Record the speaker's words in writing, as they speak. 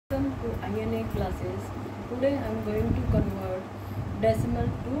INA classes. Today I am going to convert decimal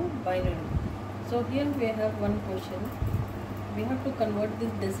to binary. So here we have one question. We have to convert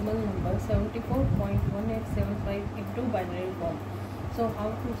this decimal number 74.1875 into binary form. So how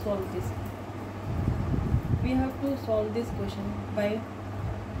to solve this? We have to solve this question by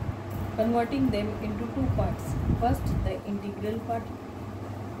converting them into two parts. First, the integral part.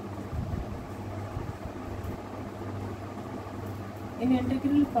 In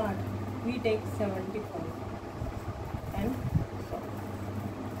integral part, we take 74 and solve.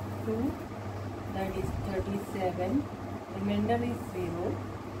 2, that is 37, remainder is 0.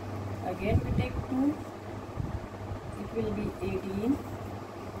 Again we take 2, it will be 18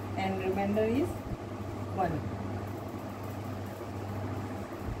 and remainder is 1.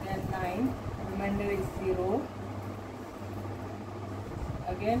 Then 9, remainder is 0.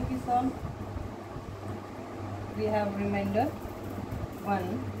 Again we solve, we have remainder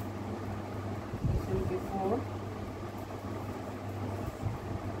 1, this will be 4,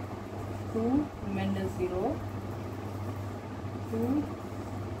 2, remainder 0, 2,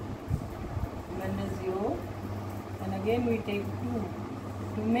 remainder 0, and again we take 2.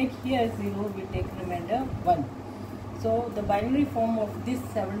 To make here 0, we take remainder 1. So the binary form of this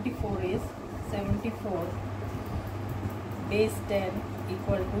 74 is 74 base 10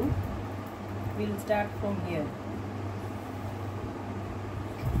 equal to, we'll start from here.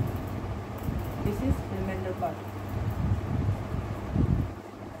 This is remainder part.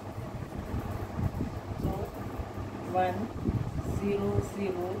 So 1 0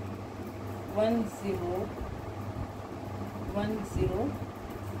 0 1 0 1 0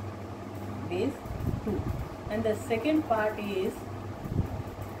 base 2, and the second part is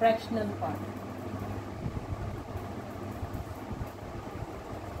fractional part.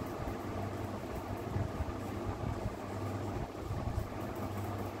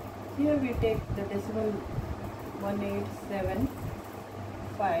 Here we take the decimal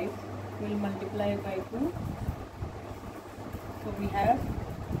 1875, will multiply by 2, so we have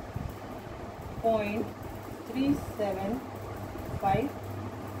 0.3750.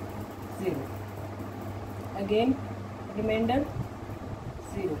 Again remainder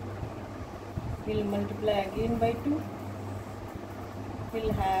 0, we'll multiply again by 2,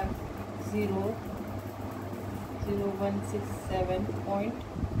 we'll have 0 0167.0.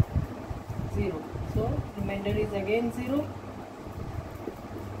 So remainder is again 0.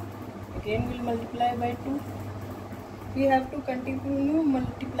 Again we'll multiply by 2. We have to continue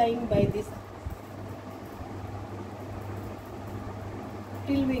multiplying by this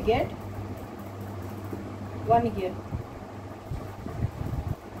till we get 1 here.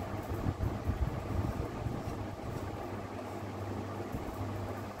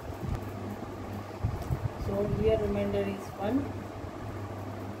 So here remainder is 1.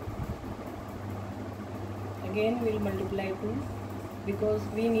 Again we'll multiply 2 because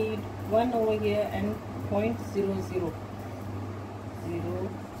we need 1 over here and 0.00 0 0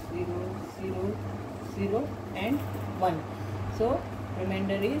 0 0 and 1. So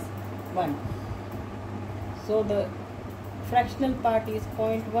remainder is 1. So the fractional part is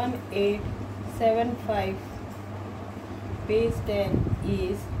 0.1875 base 10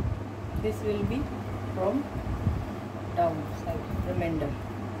 is, this will be from downside, remainder.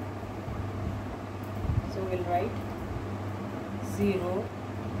 So we'll write 0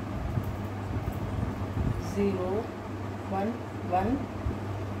 0 1 1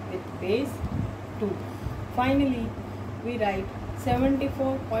 with base 2. Finally we write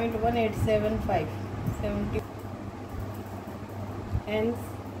 74.1875 70, hence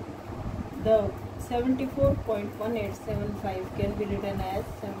the 74.1875 can be written as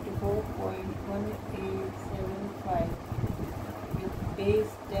 74.1875 with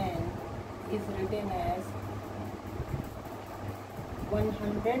base 10 is written as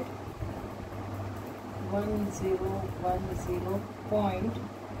 100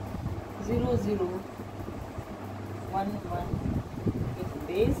 1010.0011 with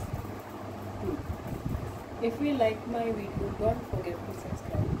base 2. If you like my video, don't forget to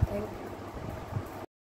subscribe. Thank you.